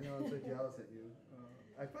dragon?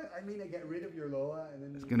 I mean, I get rid of your Loa and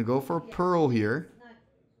then... It's going to go for a Pearl here.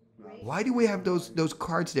 Why do we have those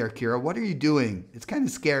cards there, Kira? What are you doing? It's kind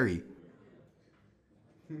of scary.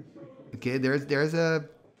 Okay, there's a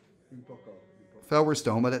Felwar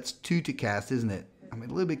Stone, but that's 2 to cast, isn't it? I'm a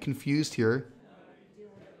little bit confused here.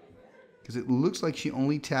 Because it looks like she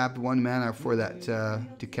only tapped 1 mana for that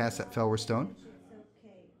to cast that Felwar Stone.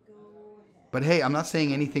 But hey, I'm not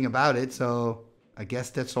saying anything about it, so I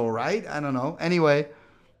guess that's alright. I don't know. Anyway,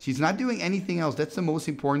 she's not doing anything else. That's the most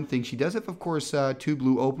important thing. She does have, of course, 2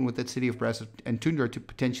 blue open with that City of Brass and Tundra to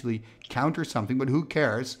potentially counter something, but who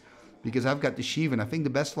cares? Because I've got the Shivan. I think the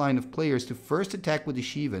best line of play is to first attack with the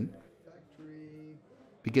Shivan.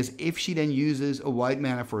 Because if she then uses a white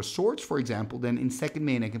mana for swords, for example, then in second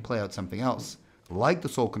main I can play out something else. Like the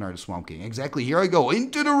Soul Canard the Swamp King. Exactly. Here I go.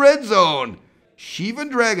 Into the red zone. Shivan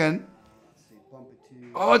Dragon.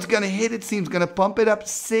 Oh, it's going to hit, it seems. Going to pump it up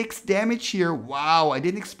 6 damage here. Wow, I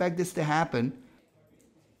didn't expect this to happen.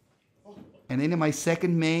 And then in my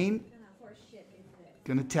second main,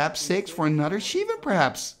 going to tap 6 for another Shivan,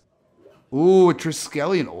 perhaps. Ooh, a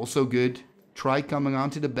Triskelion, also good. Try coming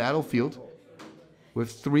onto the battlefield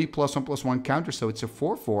with 3+1/+1 counter, so it's a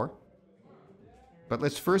 4/4. But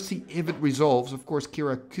let's first see if it resolves. Of course,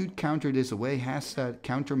 Kira could counter this away, has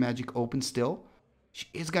counter magic open still. She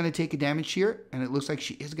is going to take a damage here, and it looks like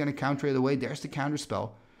she is going to counter it away. There's the counter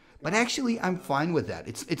spell. But actually, I'm fine with that.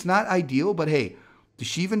 It's not ideal, but hey, the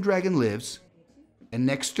Shivan Dragon lives. And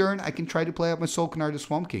next turn, I can try to play out my Soul Canard the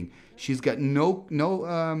Swamp King. She's got no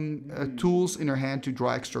tools in her hand to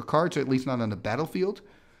draw extra cards, or at least not on the battlefield.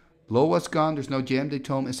 Loa's gone. There's no Jam Day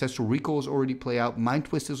Tome. Ancestral Recall is already played out. Mind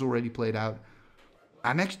Twist is already played out.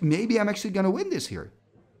 Maybe I'm actually going to win this here.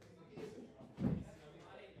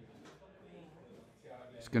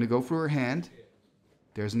 She's going to go through her hand.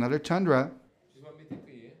 There's another Tundra.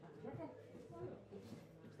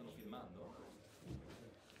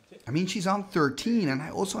 I mean, she's on 13, and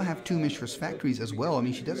I also have 2 Mistress Factories as well. I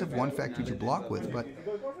mean, she does have 1 factory to block with, but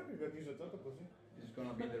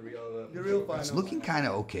it's looking kind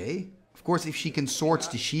of okay. Of course, if she can swords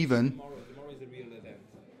to Shivan,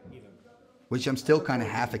 which I'm still kind of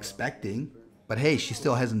half expecting, but hey, she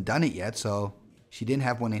still hasn't done it yet, so she didn't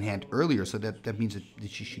have one in hand earlier, so that means that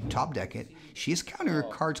she should top deck it. She is counting her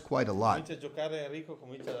cards quite a lot.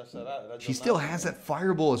 She still has that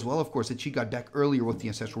Fireball as well, of course, that she got back earlier with the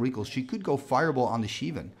Ancestral Recall. She could go Fireball on the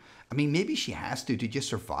Shivan. I mean, maybe she has to just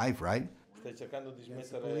survive, right?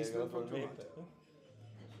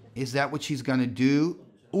 Is that what she's going to do?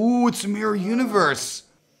 Ooh, it's a Mirror Universe.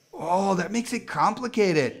 Oh, that makes it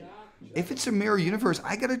complicated. If it's a Mirror Universe,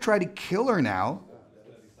 I got to try to kill her now.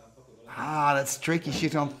 Ah, that's tricky.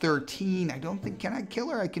 She's on 13. I don't think... Can I kill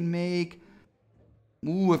her? I can make...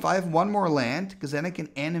 Ooh, if I have 1 more land, because then I can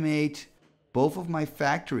animate both of my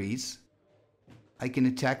factories. I can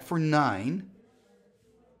attack for 9.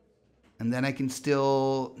 And then I can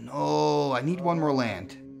still... No, I need 1 more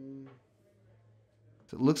land.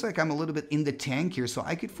 So it looks like I'm a little bit in the tank here. So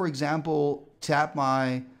I could, for example, tap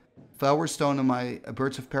my Flower Stone and my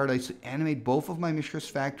Birds of Paradise to animate both of my Mistress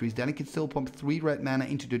Factories. Then I can still pump 3 red mana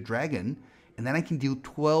into the dragon. And then I can deal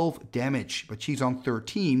 12 damage. But she's on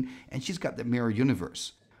 13 and she's got the Mirror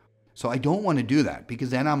Universe. So I don't want to do that because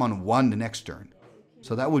then I'm on 1 the next turn.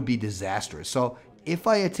 So that would be disastrous. So if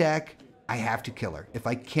I attack, I have to kill her. If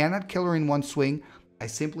I cannot kill her in 1 swing, I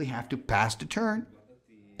simply have to pass the turn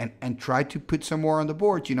and try to put some more on the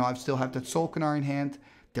board. You know, I still have that Solkanar in hand.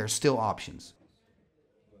 There's still options.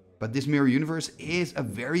 But this Mirror Universe is a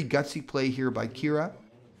very gutsy play here by Kira.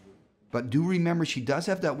 But do remember, she does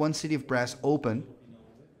have that one City of Brass open.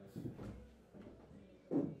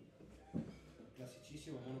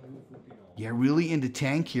 Yeah, really in the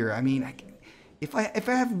tank here. I mean, if I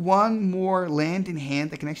have one more land in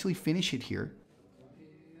hand, I can actually finish it here.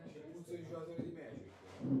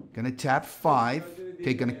 Gonna tap 5.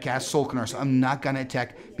 Okay, gonna cast Solkanar, so I'm not gonna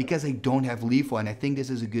attack because I don't have lethal, and I think this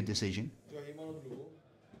is a good decision.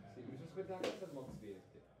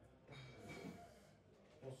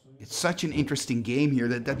 It's such an interesting game here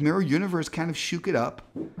that Mirror Universe kind of shook it up.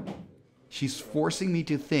 She's forcing me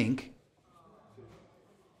to think.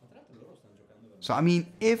 So, I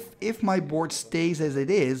mean, if my board stays as it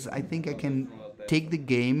is, I think I can take the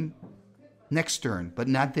game next turn, but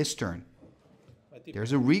not this turn.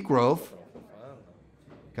 There's a regrowth.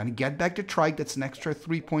 Gonna get back to Trike. That's an extra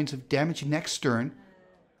 3 points of damage next turn.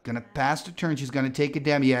 Gonna pass the turn. She's gonna take a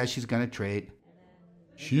damage. Yeah, she's gonna trade.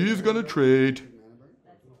 She's gonna trade.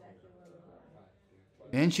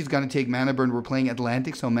 And she's going to take Mana Burn. We're playing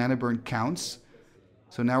Atlantic, so Mana Burn counts.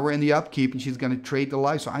 So now we're in the upkeep, and she's going to trade the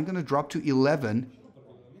life. So I'm going to drop to 11.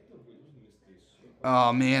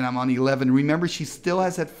 Oh, man, I'm on 11. Remember, she still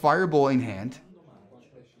has that Fireball in hand.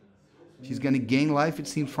 She's going to gain life, it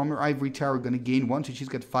seems, from her Ivory Tower. Going to gain 1, so she's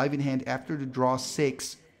got 5 in hand after the draw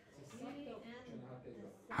 6.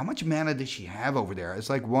 How much mana does she have over there? It's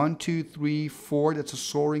like 1, 2, 3, 4. That's a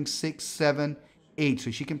Soaring 6, 7, 8.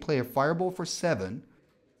 So she can play a Fireball for 7.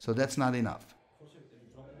 So that's not enough.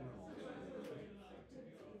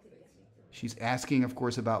 She's asking, of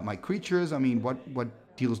course, about my creatures. I mean,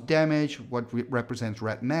 what deals damage? What represents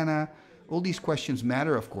red mana? All these questions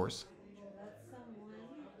matter, of course.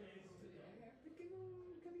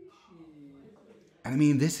 And I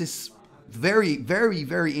mean, this is very, very,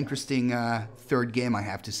 very interesting third game, I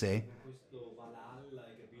have to say.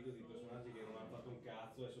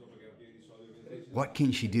 What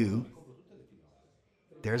can she do?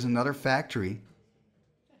 There's another factory.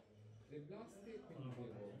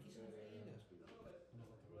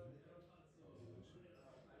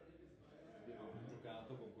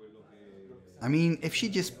 I mean, if she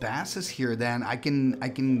just passes here, then I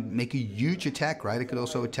can make a huge attack, right? I could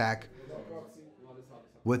also attack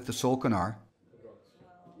with the Solkanar.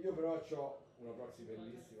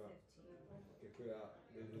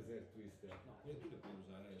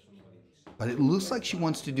 But it looks like she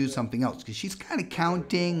wants to do something else because she's kind of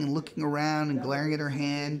counting and looking around and glaring at her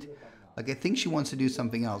hand. Like, I think she wants to do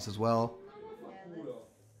something else as well.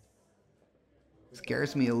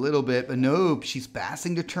 Scares me a little bit, but nope, she's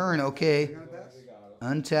passing the turn. Okay.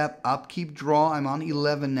 Untap, upkeep, draw. I'm on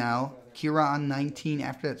 11 now. Kira on 19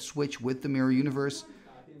 after that switch with the Mirror Universe.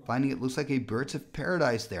 Finding it looks like a Birds of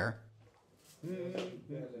Paradise there.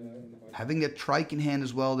 Having that Trike in hand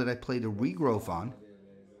as well that I played a regrowth on.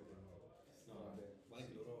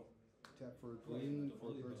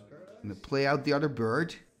 I'm going to play out the other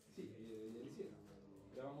bird.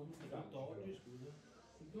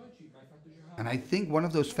 And I think one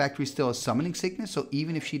of those factories still has Summoning Sickness, so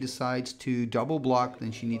even if she decides to double block,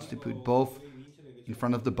 then she needs to put both in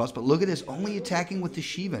front of the bus. But look at this, only attacking with the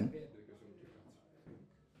Shivan.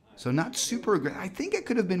 So not super aggressive. I think I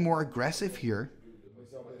could have been more aggressive here.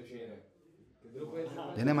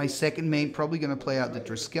 Then in my second main, probably going to play out the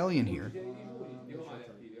Triskelion here.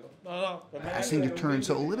 Passing the turn,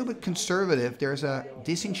 so a little bit conservative. There's a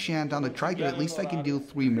Disenchant on the Trike, but at least I can deal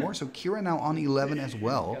 3 more. So Kira now on 11 as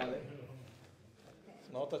well.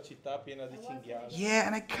 Yeah,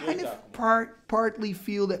 and I kind of partly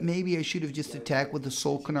feel that maybe I should have just attacked with the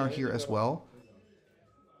Solkanar here as well.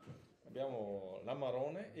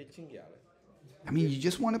 I mean, you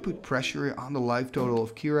just want to put pressure on the life total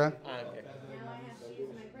of Kira.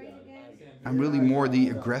 I'm really more the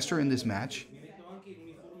aggressor in this match.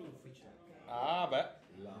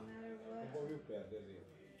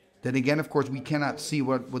 Then again, of course, we cannot see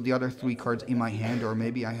what the other 3 cards in my hand, or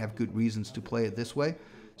maybe I have good reasons to play it this way.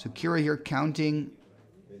 So Kira here counting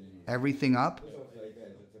everything up.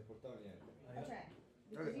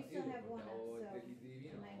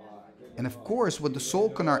 And of course, with the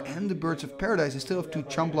Solkanar and the Birds of Paradise, I still have 2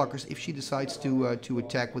 chump blockers if she decides to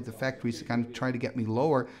attack with the factories to kind of try to get me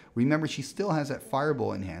lower. Remember, she still has that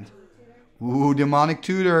Fireball in hand. Ooh, Demonic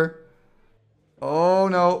Tutor. Oh,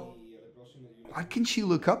 no. What can she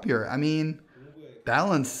look up here? I mean,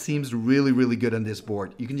 Balance seems really, really good on this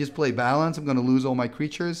board. You can just play Balance. I'm going to lose all my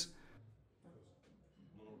creatures.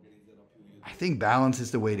 I think Balance is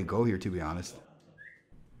the way to go here, to be honest.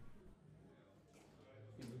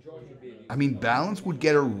 I mean, balance would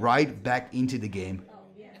get her right back into the game.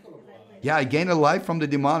 Yeah, I gained a life from the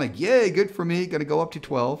demonic. Yay, good for me. Gonna go up to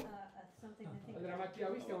 12.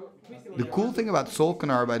 The cool thing about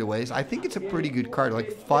Solkanar, by the way, is I think it's a pretty good card.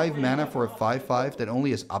 Like 5 mana for a 5/5 that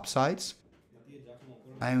only has upsides.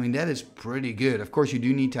 I mean, that is pretty good. Of course, you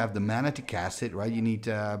do need to have the mana to cast it, right? You need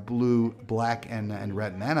blue, black, and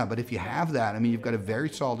red mana. But if you have that, I mean, you've got a very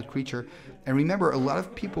solid creature. And remember, a lot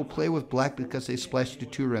of people play with black because they splash the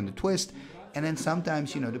Tutor and the Twist. And then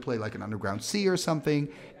sometimes, you know, they play like an Underground Sea or something.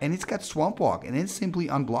 And it's got Swamp Walk. And it's simply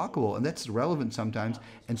unblockable. And that's relevant sometimes.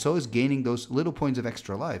 And so is gaining those little points of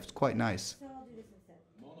extra life. It's quite nice.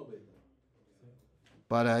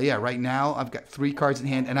 But yeah, right now I've got 3 cards in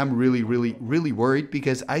hand, and I'm really, really, really worried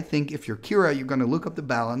because I think if you're Kira, you're going to look up the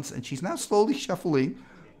balance, and she's now slowly shuffling,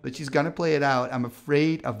 but she's going to play it out. I'm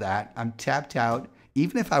afraid of that. I'm tapped out.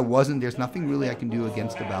 Even if I wasn't, there's nothing really I can do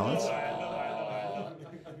against the balance.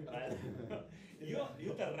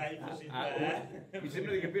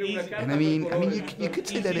 And I mean, you could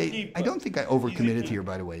say that I don't think I overcommitted here,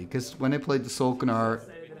 by the way, because when I played the Solkanar,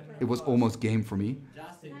 it was almost game for me.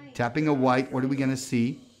 Tapping a white, what are we going to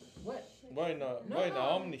see? Why not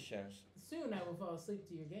omniscience? Soon I will fall asleep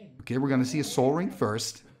to your game. Okay, we're going to see a Soul Ring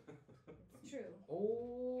first. True.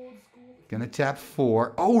 Old school. Gonna tap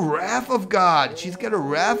 4. Oh, Wrath of God. She's got a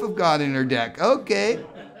Wrath of God in her deck. Okay.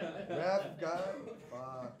 Wrath of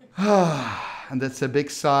God. And that's a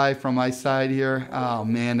big sigh from my side here. Oh,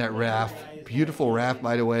 man, that Wrath. Beautiful Wrath,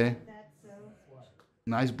 by the way.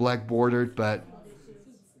 Nice black bordered, but...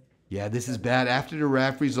 yeah, this is bad. After the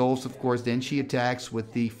Wrath resolves, of course, then she attacks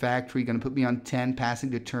with the Factory. Gonna put me on 10, passing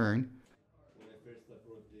the turn.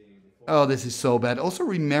 Oh, this is so bad. Also,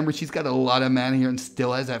 remember, she's got a lot of mana here and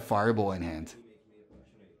still has that Fireball in hand. It's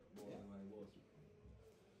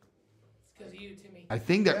because of you, Timmy. I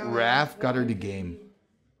think that Wrath got her the game.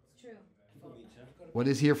 What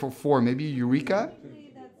is here for 4? Maybe Eureka?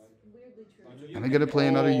 Am I gonna play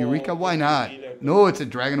another Eureka? Why not? No, it's a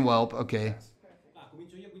Dragon Whelp. Okay.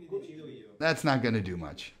 That's not going to do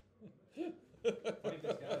much.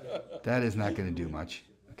 That is not going to do much.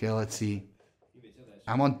 Okay, let's see.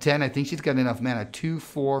 I'm on 10. I think she's got enough mana. 2,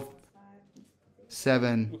 4,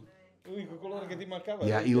 7.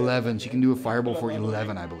 Yeah, 11. She can do a Fireball for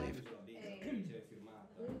 11, I believe.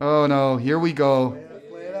 Oh, no. Here we go.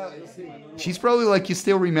 She's probably like, you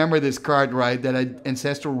still remember this card, right? That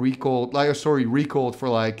Ancestral recalled, recalled for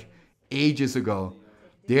like ages ago.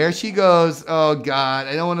 There she goes. Oh, God.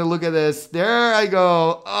 I don't want to look at this. There I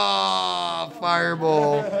go. Oh,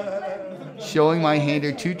 Fireball. Showing my hand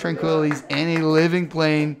here. 2 Tranquilities and a Living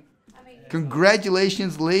Plane.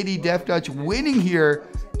 Congratulations, Lady Deathtouch, winning here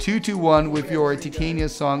 2-1 with your Titania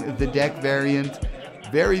song, the deck variant.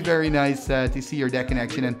 Very, very nice to see your deck in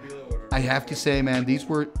action. And I have to say, man, these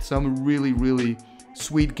were some really, really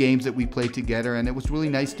sweet games that we played together, and it was really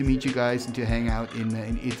nice to meet you guys and to hang out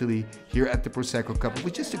in Italy here at the Prosecco Cup. It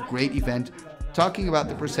was just a great event. Talking about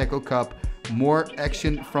the Prosecco Cup, more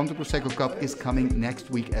action from the Prosecco Cup is coming next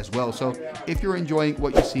week as well. So if you're enjoying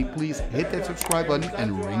what you see, please hit that subscribe button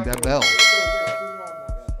and ring that bell.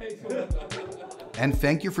 And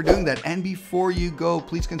thank you for doing that. And before you go,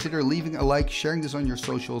 please consider leaving a like, sharing this on your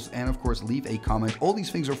socials, and of course, leave a comment. All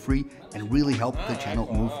these things are free and really help the channel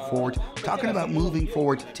move forward. Talking about moving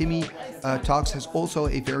forward, Timmy Talks has also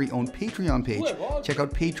a very own Patreon page. Check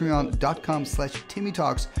out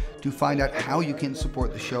patreon.com/TimmyTalks to find out how you can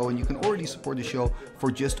support the show. And you can already support the show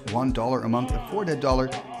for just $1 a month. And for that dollar,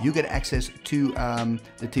 you get access to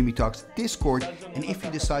the Timmy Talks Discord. And if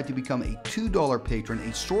you decide to become a $2 patron,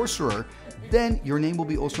 a sorcerer, then your name will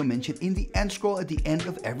be also mentioned in the end scroll at the end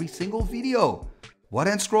of every single video. What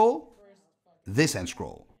end scroll? This end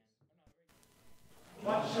scroll.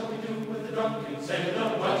 What shall we do with the drunken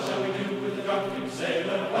sailor? What shall we do with the drunken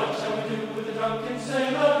sailor? What shall we do with the drunken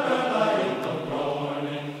sailor? Early in the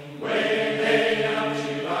morning, way hey and up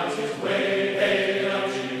she rises, way hey and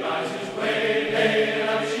up she rises, way hey and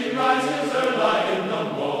up she rises, early in the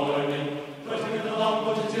morning. Putting in the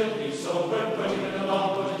longboat until he's sober, putting in the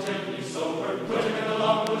longboat until he's sober, putting in the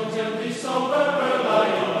longboat until he's sober, early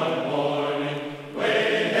in the morning.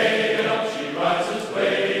 Way hey and up she rises,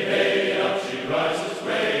 way hey and up she rises,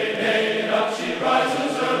 way hey and up she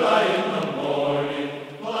rises, early in the morning.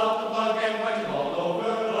 Pull out the plug and wet him all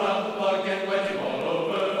over, pull out the plug and wet him all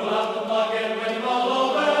over, pull out the plug and wet him all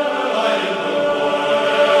over, early in the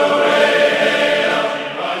morning. Way hey and up she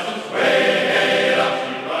rises, way hey and up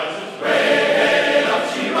she rises, way hey and up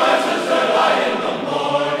she rises, early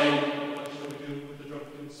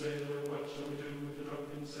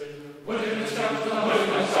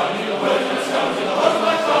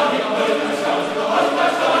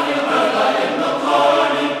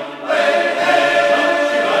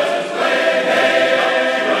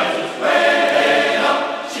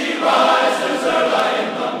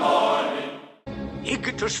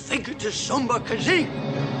Kazee.